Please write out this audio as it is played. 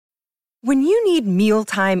When you need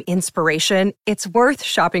mealtime inspiration, it's worth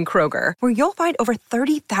shopping Kroger, where you'll find over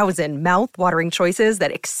 30,000 mouth-watering choices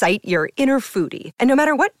that excite your inner foodie. And no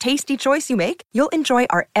matter what tasty choice you make, you'll enjoy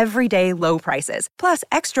our everyday low prices, plus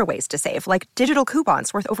extra ways to save, like digital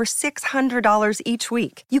coupons worth over $600 each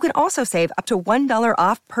week. You can also save up to $1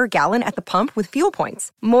 off per gallon at the pump with fuel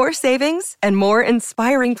points. More savings and more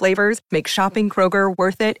inspiring flavors make shopping Kroger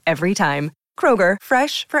worth it every time. Kroger,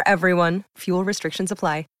 fresh for everyone. Fuel restrictions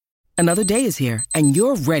apply. Another day is here, and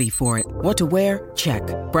you're ready for it. What to wear? Check.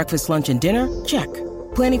 Breakfast, lunch, and dinner? Check.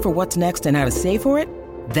 Planning for what's next and how to save for it?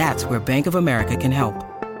 That's where Bank of America can help.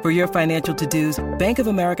 For your financial to-dos, Bank of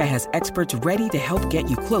America has experts ready to help get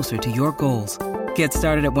you closer to your goals. Get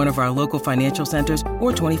started at one of our local financial centers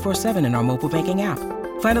or 24/7 in our mobile banking app.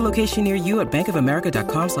 Find a location near you at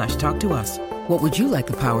bankofamerica.com/talktous. What would you like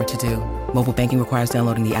the power to do? Mobile banking requires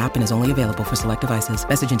downloading the app and is only available for select devices.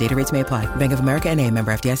 Message and data rates may apply. Bank of America N.A.,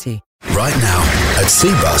 member FDIC. Right now, at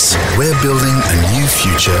Cbus, we're building a new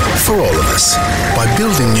future for all of us. By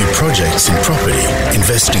building new projects in property,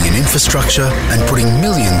 investing in infrastructure, and putting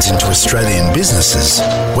millions into Australian businesses,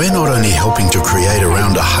 we're not only helping to create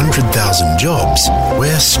around 100,000 jobs,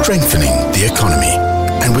 we're strengthening the economy.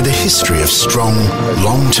 And with a history of strong,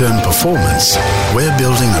 long-term performance, we're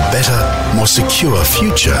building a better, more secure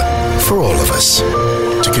future for all of us.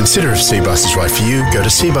 To consider if Cbus is right for you, go to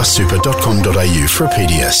cbussuper.com.au for a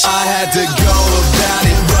PDS. I had to go about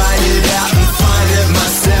it, write it out and find it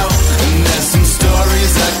myself. And there's some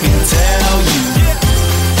stories I can tell you.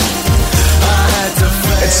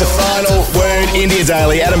 It's the final word, India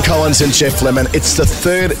Daily. Adam Collins and Jeff Lemon. It's the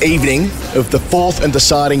third evening of the fourth and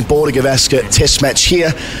deciding Border Gavaskar Test match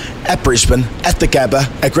here at Brisbane, at the Gabba,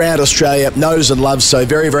 a ground Australia knows and loves so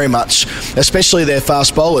very, very much, especially their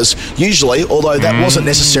fast bowlers, usually, although that wasn't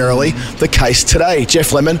necessarily the case today.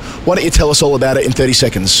 Jeff Lemon, why don't you tell us all about it in 30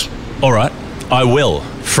 seconds? All right, I will.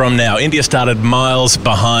 From now, India started miles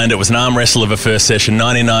behind. It was an arm wrestle of a first session,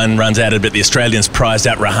 99 runs added, but the Australians prized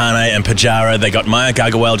out Rahane and Pujara. They got Mayank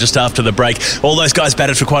Agarwal just after the break. All those guys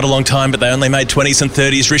batted for quite a long time, but they only made 20s and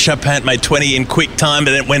 30s. Rishabh Pant made 20 in quick time,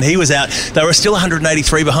 but then when he was out, they were still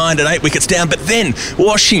 183 behind and 8 wickets down. But then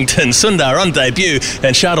Washington Sundar on debut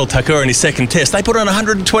and Shardul Thakur in his second test, they put on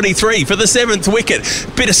 123 for the 7th wicket.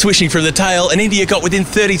 Bit of swishing from the tail, and India got within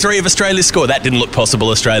 33 of Australia's score. That didn't look possible.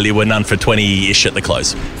 Australia were none for 20-ish at the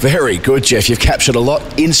close. Very good, Jeff. You've captured a lot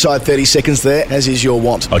inside 30 seconds there, as is your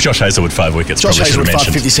want. Oh, Josh Hazlewood, 5 wickets. Josh Hazlewood,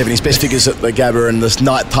 557. His best figures at the Gabba, and this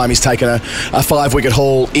ninth time he's taken a 5-wicket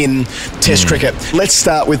haul in Test cricket. Let's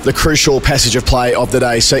start with the crucial passage of play of the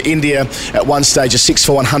day. So India, at one stage, a 6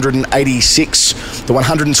 for 186, the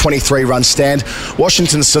 123-run stand.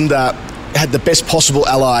 Washington Sundar had the best possible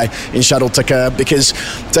ally in Shardul Thakur because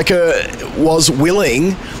Thakur was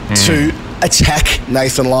willing to attack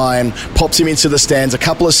Nathan Lyon, popped him into the stands, a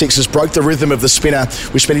couple of sixes, broke the rhythm of the spinner,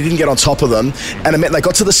 which meant he didn't get on top of them, and it meant they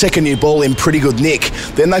got to the second new ball in pretty good nick.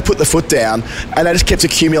 Then they put the foot down, and they just kept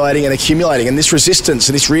accumulating, and this resistance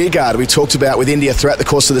and this rear guard we talked about with India throughout the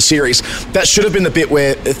course of the series, that should have been the bit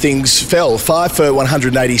where things fell. 5 for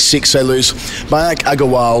 186, they lose Mayank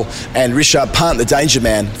Agarwal and Rishabh Pant, the danger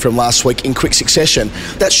man from last week, in quick succession.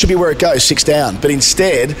 That should be where it goes, 6 down, but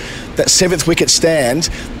instead, that 7th wicket stand,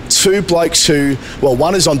 2 blokes who, well,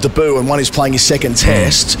 one is on debut and one is playing his second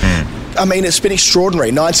test. I mean, it's been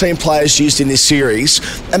extraordinary. 19 players used in this series.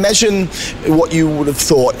 Imagine what you would have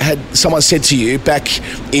thought had someone said to you back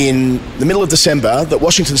in the middle of December that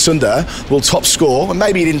Washington Sundar will top score, and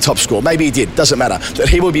maybe he didn't top score, maybe he did, doesn't matter, that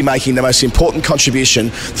he will be making the most important contribution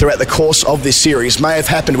throughout the course of this series. May have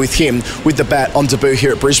happened with him with the bat on debut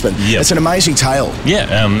here at Brisbane. Yep. It's an amazing tale.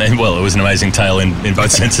 Yeah, and well, it was an amazing tale in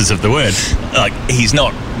both senses of the word. Like, he's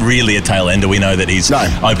not really a tail ender. We know that he's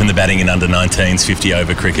opened the batting in under-19s,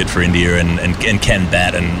 50-over cricket for India and can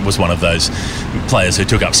bat, and was one of those players who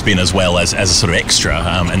took up spin as well as a sort of extra,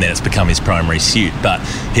 and then it's become his primary suit. But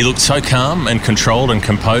he looked so calm and controlled and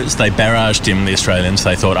composed. They barraged him, the Australians.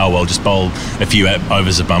 They thought, oh, well, just bowl a few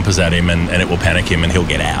overs of bumpers at him and it will panic him and he'll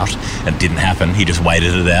get out. And it didn't happen. He just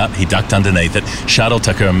waited it out. He ducked underneath it. Shardul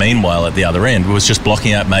Thakur, meanwhile, at the other end, was just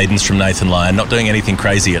blocking out maidens from Nathan Lyon, not doing anything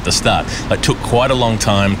crazy at the start. It took quite a long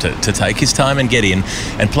time to take his time and get in,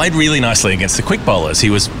 and played really nicely against the quick bowlers.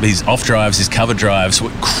 His off drives, his cover drives were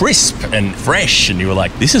crisp and fresh, and you were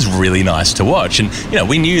like, this is really nice to watch. And, you know,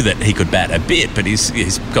 we knew that he could bat a bit, but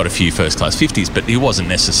he's got a few first-class 50s, but he wasn't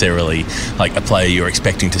necessarily like a player you're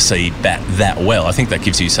expecting to see bat that well. I think that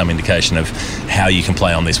gives you some indication of how you can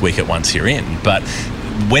play on this wicket once you're in. But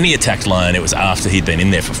when he attacked Lyon, it was after he'd been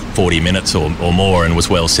in there for 40 minutes or more and was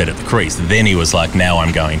well set at the crease. Then he was like, now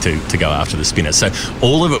I'm going to go after the spinner. So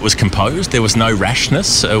all of it was composed. There was no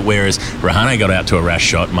rashness, whereas Rahane got out to a rash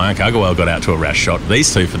shot, Mayank Agarwal got out to a rash shot.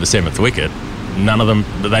 These two for the 7th wicket, none of them,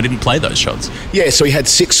 they didn't play those shots. Yeah, so he had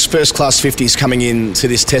 6 first-class 50s coming into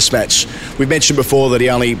this test match. We've mentioned before that he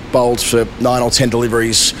only bowled for 9 or 10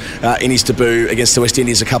 deliveries in his debut against the West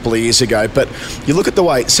Indies a couple of years ago. But you look at the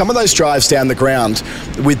way, some of those drives down the ground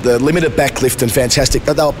with the limited backlift and fantastic,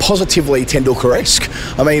 they were positively Tendulkar-esque.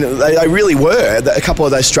 I mean, they really were, a couple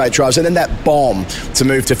of those straight drives. And then that bomb to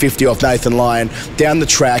move to 50 off Nathan Lyon, down the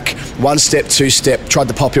track, 1 step, 2 step, tried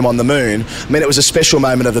to pop him on the moon. I mean, it was a special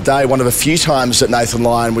moment of the day, one of a few times that Nathan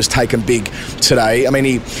Lyon was taken big today. I mean,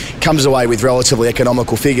 he comes away with relatively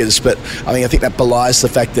economical figures, but I mean, I think that belies the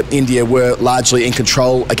fact that India were largely in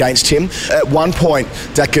control against him. At one point,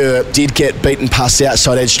 Thakur did get beaten past the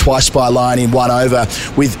outside edge twice by Lyon in 1 over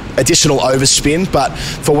with additional overspin, but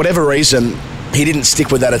for whatever reason, he didn't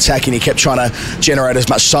stick with that attack and he kept trying to generate as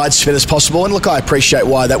much side spin as possible. And look, I appreciate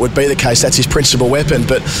why that would be the case. That's his principal weapon.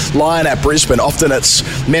 But Lyon at Brisbane, often it's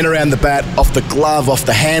men around the bat, off the glove, off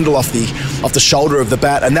the handle, off the shoulder of the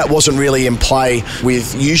bat, and that wasn't really in play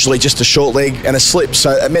with usually just a short leg and a slip.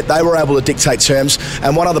 So it meant they were able to dictate terms.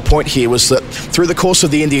 And one other point here was that through the course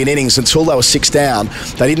of the Indian innings, until they were 6 down,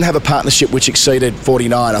 they didn't have a partnership which exceeded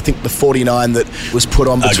 49. I think the 49 that was put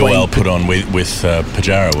on between... Agarwal put on with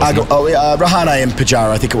Pujara, wasn't it? Rahane and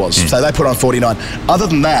Pujara, I think it was. So they put on 49. Other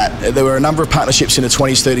than that, there were a number of partnerships in the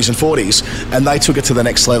 20s, 30s and 40s, and they took it to the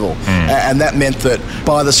next level. And that meant that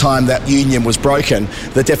by the time that union was broken,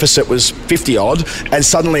 the deficit was 50-odd, and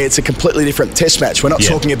suddenly it's a completely different test match. We're not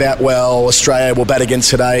talking about, well, Australia will bat again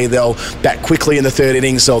today, they'll bat quickly in the 3rd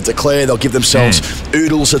innings, they'll declare, they'll give themselves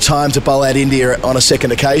oodles of time to bowl out India on a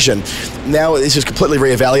second occasion. Now this is completely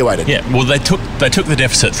re-evaluated. Yeah, well, they took the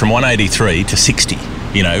deficit from 183 to 60.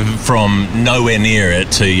 You know, from nowhere near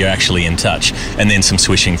it to you're actually in touch, and then some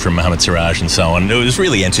swishing from Mohammad Siraj and so on. It was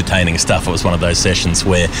really entertaining stuff. It was one of those sessions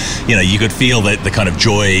where, you know, you could feel that the kind of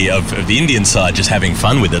joy of the Indian side just having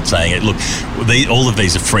fun with it, saying it, look, all of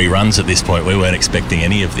these are free runs at this point. We weren't expecting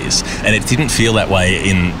any of this. And it didn't feel that way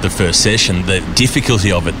in the first session. The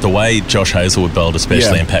difficulty of it, the way Josh Hazlewood bowled,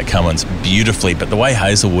 especially, and Pat Cummins, beautifully, but the way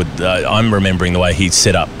Hazlewood, I'm remembering the way he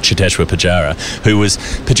set up Cheteshwar Pujara,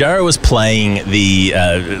 Pujara was playing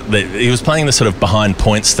he was playing the sort of behind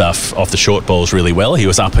point stuff off the short balls really well. He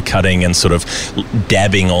was uppercutting and sort of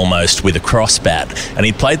dabbing almost with a cross bat, and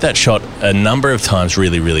he played that shot a number of times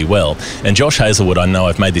really, really well. And Josh Hazlewood, I know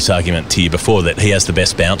I've made this argument to you before, that he has the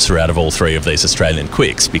best bouncer out of all 3 of these Australian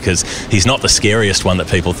quicks, because he's not the scariest one that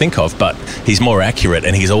people think of, but he's more accurate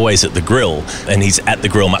and he's always at the grill, and he's at the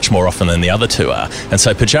grill much more often than the other 2 are. And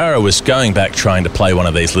so Pujara was going back trying to play one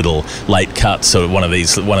of these little late cuts, or one of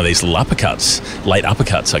these little uppercuts, late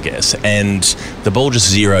uppercuts, I guess, and the ball just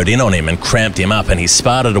zeroed in on him and cramped him up, and he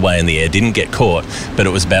sparted away in the air, didn't get caught, but it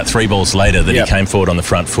was about 3 balls later that he came forward on the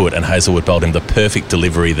front foot, and Hazlewood bowled him the perfect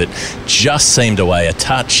delivery that just seemed away a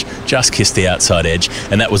touch, just kissed the outside edge,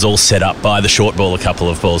 and that was all set up by the short ball a couple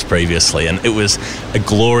of balls previously, and it was a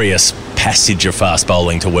glorious passage of fast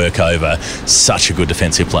bowling to work over such a good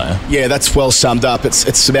defensive player. Yeah, that's well summed up.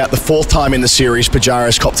 It's about the 4th time in the series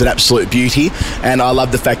Pujara's copped an absolute beauty, and I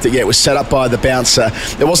love the fact that it was set up by the bouncer.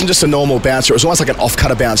 It wasn't just a normal bouncer, it was almost like an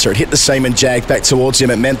off-cutter bouncer. It hit the seam and jagged back towards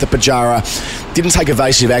him. It meant that Pujara didn't take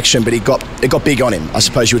evasive action, but it got big on him, I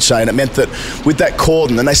suppose you would say, and it meant that with that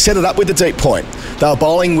cordon, and they set it up with the deep point, they were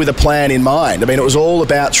bowling with a plan in mind. I mean, it was all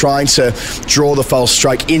about trying to draw the false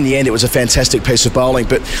stroke. In the end, it was a fantastic piece of bowling,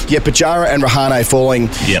 but yeah, Pujara and Rahane falling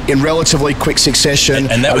in relatively quick succession.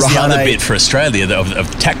 And that was Rahane, the other bit for Australia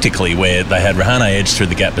of tactically, where they had Rahane edge through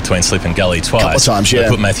the gap between slip and gully twice. A couple of times, They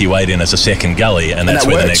put Matthew Wade in as a second gully, and that's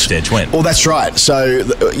where the next edge went. Well, that's right. So,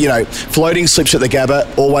 you know, floating slips at the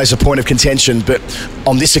Gabba, always a point of contention, but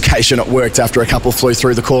on this occasion it worked after a couple flew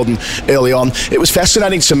through the cordon early on. It was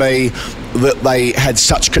fascinating to me that they had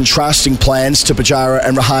such contrasting plans to Pujara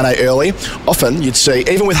and Rahane early. Often you'd see,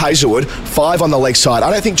 even with Hazlewood, 5 on the leg side.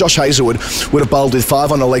 I don't think Josh Hazlewood would have bowled with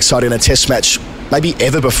 5 on the leg side in a test match maybe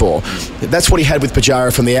ever before. That's what he had with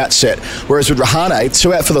Pujara from the outset. Whereas with Rahane,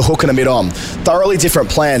 2 out for the hook and a mid-on. Thoroughly different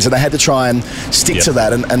plans, and they had to try and stick to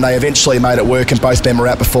that, and they eventually made it work, and both men were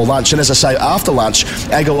out before lunch. And as I say, after lunch,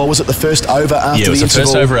 Agarwal was at the first over after the interval. Yeah, it was the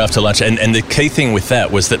first over after lunch, and the key thing with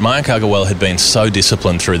that was that Mayank Agarwal had been so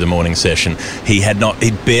disciplined through the morning session.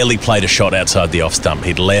 He'd barely played a shot outside the off stump.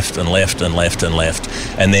 He'd left and left and left and left,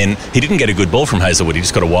 and then he didn't get a good ball from Hazlewood. He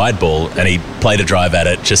just got a wide ball, and he played a drive at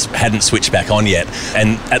it, just hadn't switched back on yet. get.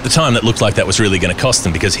 And at the time, that looked like that was really going to cost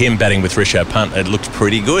them, because him batting with Rishabh Pant, it looked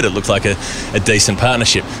pretty good. It looked like a decent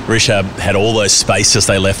partnership. Rishabh had all those spaces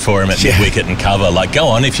they left for him at mid-wicket and cover. Like, go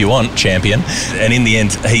on if you want, champion. And in the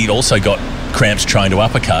end, he also got cramps trying to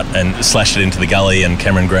uppercut and slashed it into the gully, and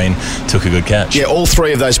Cameron Green took a good catch. Yeah, all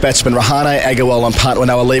three of those batsmen, Rahane, Agarwal and Pant, when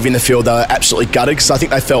they were leaving the field, they were absolutely gutted, because I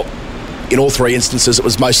think they felt in all three instances it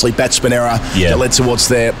was mostly batsman error that led towards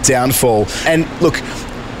their downfall. And look,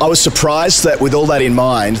 I was surprised that with all that in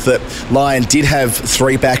mind, that Lyon did have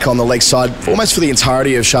three back on the leg side almost for the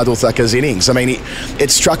entirety of Shardul Thakur's innings. I mean, it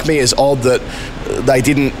struck me as odd that they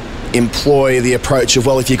didn't employ the approach of,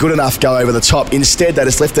 well, if you're good enough, go over the top. Instead, they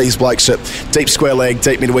just left these blokes at deep square leg,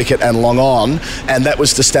 deep mid-wicket and long on, and that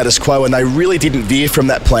was the status quo, and they really didn't veer from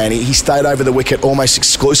that plan. He stayed over the wicket almost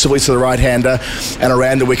exclusively to the right-hander and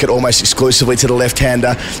around the wicket almost exclusively to the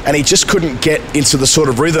left-hander, and he just couldn't get into the sort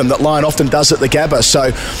of rhythm that Lyon often does at the Gabba.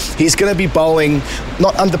 So he's going to be bowling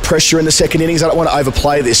not under pressure in the second innings. I don't want to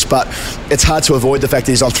overplay this, but it's hard to avoid the fact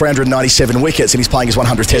that he's on 397 wickets and he's playing his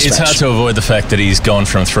 100th Test match. It's hard to avoid the fact that he's gone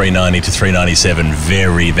from 390 to 397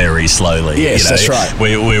 very, very slowly. Yes, that's right.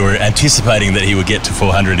 We were anticipating that he would get to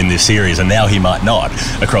 400 in this series, and now he might not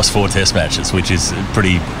across 4 Test matches, which is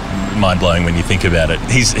pretty mind-blowing when you think about it.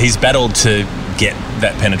 He's battled to get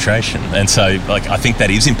that penetration, and so I think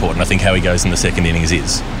that is important. I think how he goes in the second innings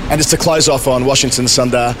is. And just to close off on Washington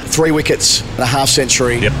Sundar, 3 wickets and a half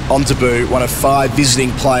century on debut, one of 5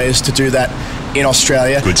 visiting players to do that in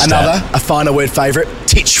Australia. Good Another, stat. a final word favourite,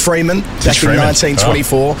 Titch Freeman, back in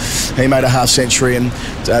 1924. He made a half century and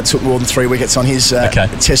took more than 3 wickets on his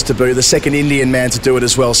Test debut. The second Indian man to do it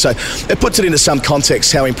as well. So it puts it into some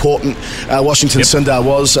context how important Washington Sundar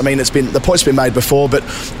was. I mean, the point's been made before, but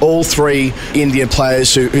all 3 Indian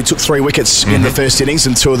players who took 3 wickets in the first innings,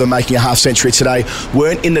 and 2 of them making a half century today,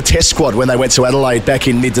 weren't in the Test squad when they went to Adelaide back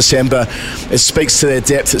in mid-December. It speaks to their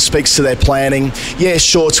depth. It speaks to their planning. Yeah,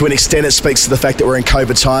 sure, to an extent it speaks to the fact that we're in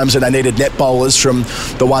COVID times and they needed net bowlers from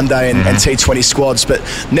the one-day and T20 squads, but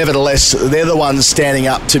nevertheless, they're the ones standing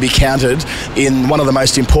up to be counted in one of the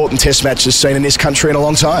most important Test matches seen in this country in a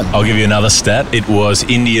long time. I'll give you another stat. It was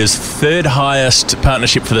India's 3rd highest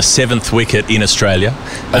partnership for the 7th wicket in Australia.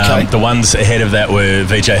 The ones ahead of that were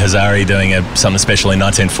Vijay Hazare doing something special in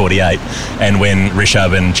 1948, and when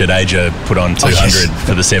Rishabh and Jadeja put on 200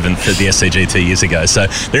 for the 7th at the SCG 2 years ago. So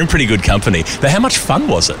they're in pretty good company. But how much fun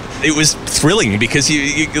was it? It was thrilling, because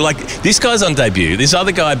you like, this guy's on debut. This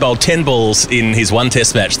other guy bowled 10 balls in his 1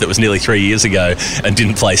 Test match that was nearly 3 years ago and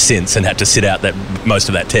didn't play since, and had to sit out most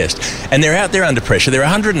of that Test. And they're out there under pressure. They're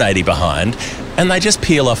 180 behind, and they just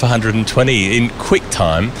peel off 120 in quick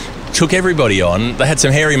time. Took everybody on. They had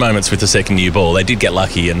some hairy moments with the second new ball. They did get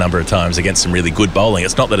lucky a number of times against some really good bowling.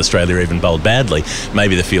 It's not that Australia even bowled badly.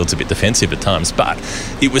 Maybe the field's a bit defensive at times, but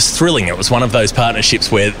it was thrilling. It was one of those partnerships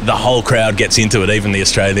where the whole crowd gets into it. Even the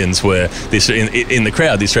Australians were, in the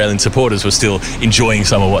crowd, the Australian supporters were still enjoying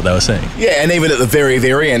some of what they were seeing. Yeah, and even at the very,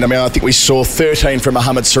 very end, I mean, I think we saw 13 from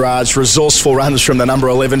Mohammad Siraj, resourceful runs from the number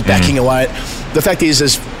 11, backing away. The fact is,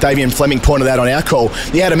 as Davian Fleming pointed out on our call,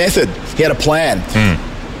 he had a method. He had a plan.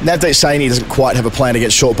 Navdeep Saini doesn't quite have a plan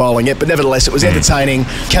against short bowling yet, but nevertheless it was entertaining,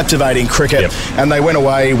 captivating cricket, and they went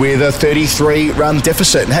away with a 33-run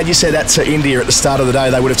deficit. And had you said that to India at the start of the day,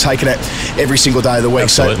 they would have taken it every single day of the week.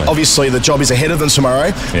 Absolutely. So obviously the job is ahead of them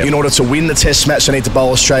tomorrow. In order to win the Test match, they need to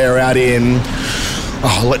bowl Australia out in,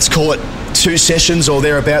 let's call it 2 sessions or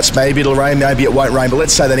thereabouts. Maybe it'll rain, maybe it won't rain, but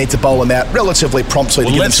let's say they need to bowl them out relatively promptly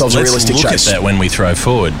to give themselves a realistic chase. Let's look at that when we throw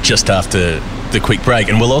forward, just after the quick break,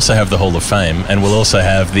 and we'll also have the Hall of Fame, and we'll also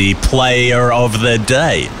have the Player of the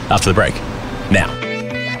Day after the break. Now.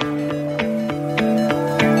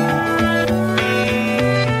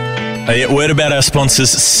 A word about our sponsors,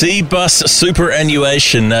 Cbus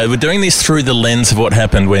Superannuation. We're doing this through the lens of what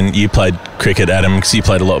happened when you played cricket, Adam, because you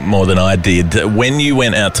played a lot more than I did. When you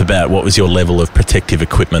went out to bat, what was your level of protective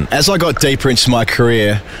equipment? As I got deeper into my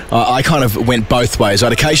career, I kind of went both ways.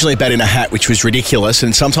 I'd occasionally bat in a hat, which was ridiculous,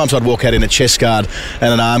 and sometimes I'd walk out in a chest guard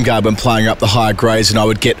and an arm guard when playing up the higher grades, and I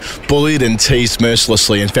would get bullied and teased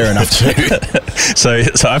mercilessly, and fair enough too. So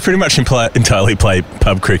I pretty much entirely play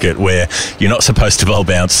pub cricket, where you're not supposed to bowl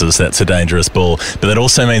bouncers. That's a dangerous ball, but that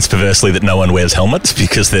also means perversely that no one wears helmets,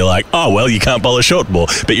 because they're like, oh well, you can't bowl a short ball,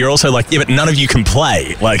 but you're also like, yeah, but none of you can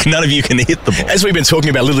play, like none of you can hit the ball. As we've been talking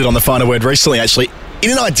about a little bit on the final word recently, actually, in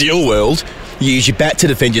an ideal world, you use your bat to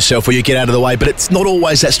defend yourself or you get out of the way, but it's not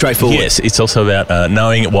always that straightforward. Yes, it's also about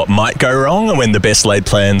knowing what might go wrong and when the best laid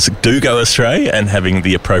plans do go astray and having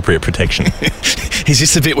the appropriate protection. Is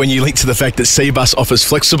this the bit when you link to the fact that Cbus offers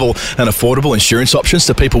flexible and affordable insurance options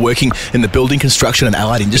to people working in the building, construction and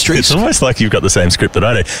allied industries? It's almost like you've got the same script that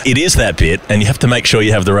I do. It is that bit, and you have to make sure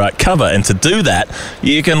you have the right cover. And to do that,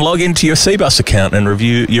 you can log into your Cbus account and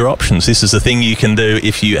review your options. This is the thing you can do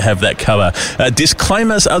if you have that cover.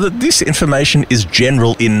 Disclaimers are that this information is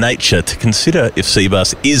general in nature. To consider if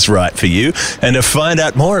Cbus is right for you, and to find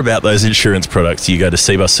out more about those insurance products, you go to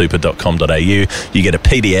cbussuper.com.au. You get a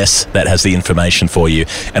PDS that has the information for you.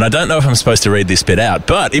 And I don't know if I'm supposed to read this bit out,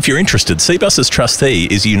 but if you're interested, Cbus's trustee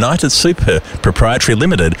is United Super Proprietary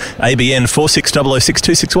Limited, ABN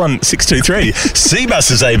 46006261-623.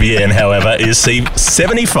 Cbus's ABN, however, is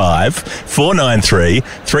C75 493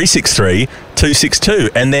 363 262,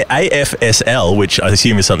 and their AFSL, which I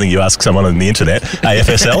assume is something you ask someone on the internet,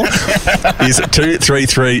 AFSL, is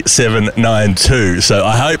 233792. So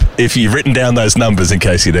I hope if you've written down those numbers in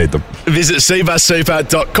case you need them. Visit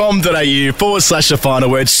cbussuper.com.au / the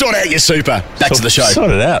final word. Sort out your super. Back to the show.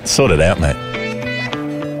 Sort it out, mate.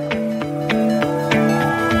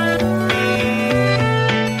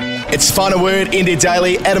 It's Final Word, India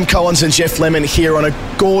Daily. Adam Collins and Jeff Lemon here on a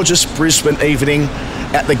gorgeous Brisbane evening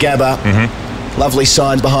at the Gabba. Lovely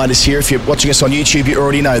sign behind us here. If you're watching us on YouTube, you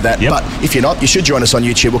already know that. Yep. But if you're not, you should join us on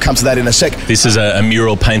YouTube. We'll come to that in a sec. This is a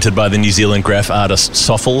mural painted by the New Zealand graph artist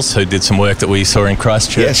Soffels, who did some work that we saw in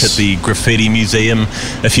Christchurch at the Graffiti Museum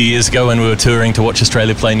a few years ago when we were touring to watch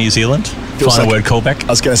Australia play New Zealand. Final word callback. I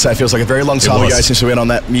was going to say, it feels like a very long time ago since we went on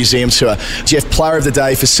that museum tour. Jeff, player of the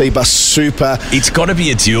day for Cbus Super. It's got to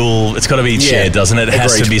be a duel. It's got to be shared, doesn't it? It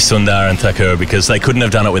has to be Sundar and Thakur, because they couldn't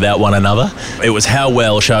have done it without one another. It was how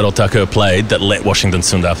well Shardul Thakur played that let Washington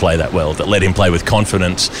Sundar play that well, that let him play with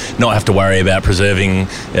confidence, not have to worry about preserving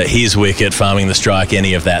his wicket, farming the strike,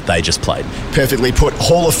 any of that. They just played. Perfectly put.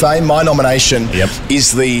 Hall of Fame, my nomination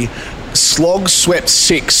is the slog swept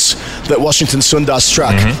six that Washington Sundar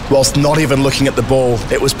struck whilst not even looking at the ball.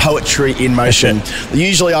 It was poetry in motion.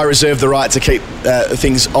 Usually I reserve the right to keep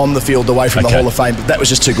things on the field away from the Hall of Fame, but that was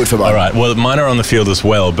just too good for mine. All right, well, mine are on the field as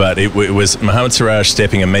well, but it was Mohammad Siraj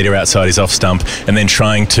stepping a metre outside his off stump and then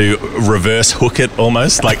trying to reverse hook it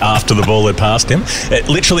almost, like after the ball had passed him.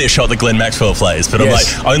 Literally a shot that Glenn Maxwell plays, but I'm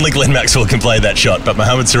like, only Glenn Maxwell can play that shot, but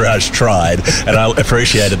Mohammad Siraj tried, and I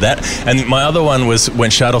appreciated that. And my other one was when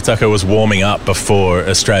Shardul Thakur was warming up before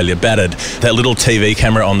Australia batted, that little TV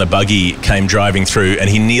camera on the buggy came driving through and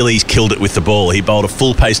he nearly killed it with the ball. He bowled a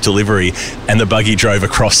full pace delivery and the buggy drove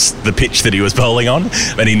across the pitch that he was bowling on,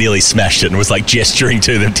 and he nearly smashed it and was like gesturing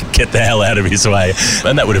to them to get the hell out of his way.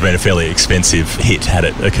 And that would have been a fairly expensive hit had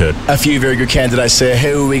it occurred. A few very good candidates there.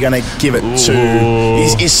 Who are we going to give it to?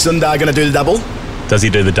 Is Sundar going to do the double? Does he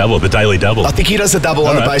do the double, the daily double? I think he does the double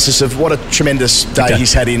on the basis of what a tremendous day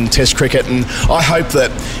he's had in Test cricket, and I hope that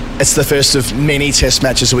it's the first of many Test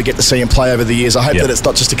matches that we get to see him play over the years. I hope that it's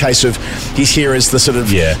not just a case of he's here as the sort of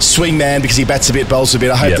swing man because he bats a bit, bowls a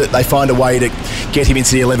bit. I hope that they find a way to get him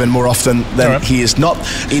into the 11 more often than he is not.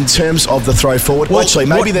 In terms of the throw forward, what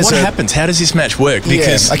happens? How does this match work?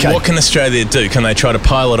 Because what can Australia do? Can they try to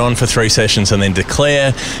pile it on for 3 sessions and then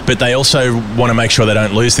declare? But they also want to make sure they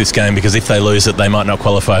don't lose this game, because if they lose it, they might not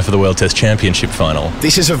qualify for the World Test Championship final.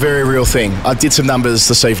 This is a very real thing. I did some numbers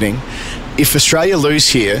this evening. If Australia lose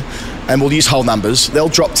here, and we'll use whole numbers, they'll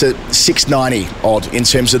drop to 690 odd in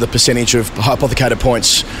terms of the percentage of hypothecated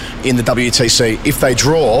points in the WTC. If they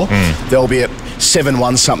draw, they'll be at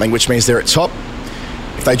 7-1 something, which means they're at top.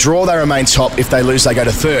 If they draw, they remain top. If they lose, they go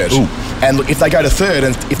to third. And look, if they go to third,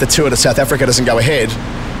 and if the tour to South Africa doesn't go ahead,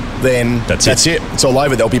 then that's it. It's all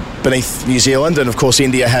over. They'll be beneath New Zealand, and of course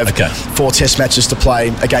India have 4 Test matches to play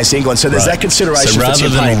against England. So there's that consideration. So rather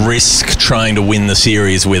than risk trying to win the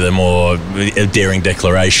series with a more daring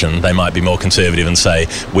declaration, they might be more conservative and say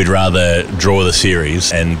we'd rather draw the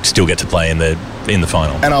series and still get to play in the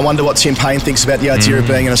final. And I wonder what Tim Payne thinks about the idea of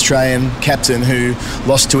being an Australian captain who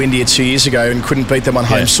lost to India 2 years ago and couldn't beat them on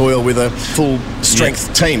home soil with a full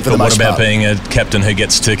strength team for the most part. What about being a captain who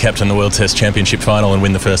gets to captain the World Test Championship final and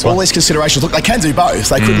win the first one? All these considerations. Look, they can do both.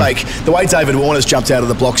 They could make, the way David Warner's jumped out of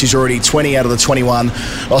the blocks, he's already 20 out of the 21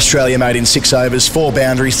 Australia made in 6 overs, 4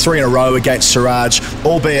 boundaries, 3 in a row against Siraj,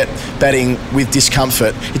 albeit batting with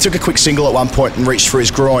discomfort. He took a quick single at one point and reached for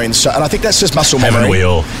his groin. So, and I think that's just muscle memory. Haven't we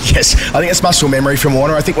all? Yes, I think that's muscle memory from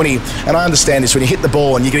Warner. I think when and I understand this, when you hit the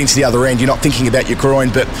ball and you're getting to the other end, you're not thinking about your groin,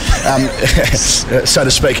 but so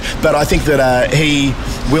to speak. But I think that he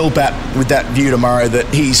will bat with that view tomorrow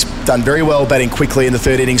that he's done very well batting quickly in the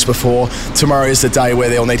third innings before. Tomorrow is the day where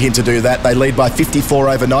they'll need him to do that. They lead by 54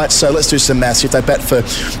 overnight, so let's do some maths. If they bat for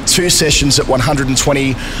 2 sessions at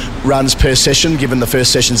 120 runs per session, given the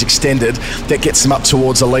first session's extended, that gets them up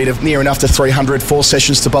towards a lead of near enough to 300, 4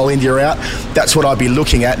 sessions to bowl India out. That's what I'd be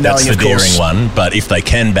looking at. That's knowing, the daring one, but if they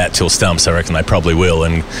can bat till stumps, I reckon they probably will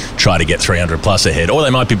and try to get 300 plus ahead. Or they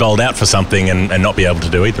might be bowled out for something and not be able to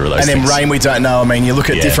do either of those things. And then rain, we don't know. I mean, you look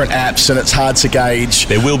at different apps and it's hard to gauge.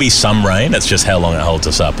 There will be some rain. It's just how long it holds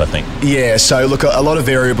us up, I think. Yeah, so look, a lot of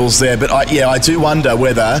variables there. But I do wonder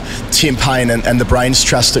whether Tim Payne and the Brains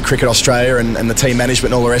Trust at Cricket Australia and the team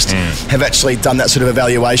management and all the rest have actually done that sort of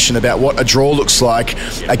evaluation about what a draw looks like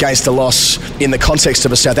against a loss in the context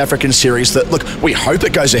of a South African series that, look, we hope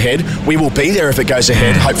it goes ahead. We will be there if it goes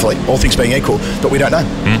ahead, hopefully, all things being equal. But we don't know.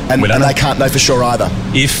 And they can't know for sure either.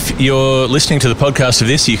 If you're listening to the podcast of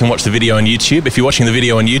this, you can watch the video on YouTube. If you're watching the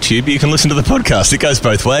video on YouTube, you can listen to the podcast. It goes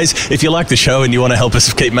both ways. If you like the show and you want to help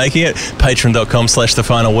us keep making it,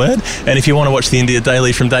 patreon.com/thefinalword. And if you want to watch the India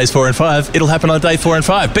Daily from days 4 and 5, it'll happen on day 4 and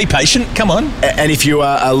 5. Be patient. Come on. And if you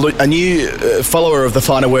are a new follower of The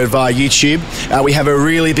Final Word via YouTube, we have a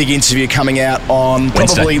really big interview coming out on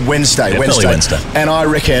probably Wednesday. And I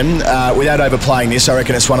reckon, without overplaying this, I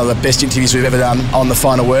reckon it's one of the best interviews we've ever done on The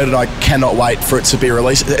Final Word, and I cannot wait for it to be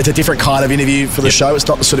released. It's a different kind of interview for the show. It's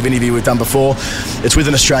not the sort of interview we've done before. It's with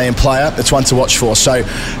an Australian player. It's one to watch for. So,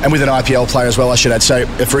 and with an IPL player as well, I should add. So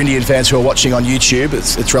for Indian fans who are watching on YouTube,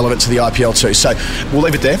 it's relevant to the IPL too. So we'll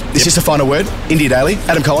leave it there. This is The Final Word, India Daily.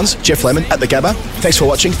 Adam Collins, Jeff Lemon at the Gabba. Thanks for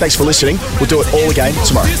watching. Thanks for listening. We'll do it all again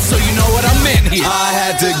tomorrow. So you know what I meant here. I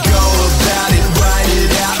had to go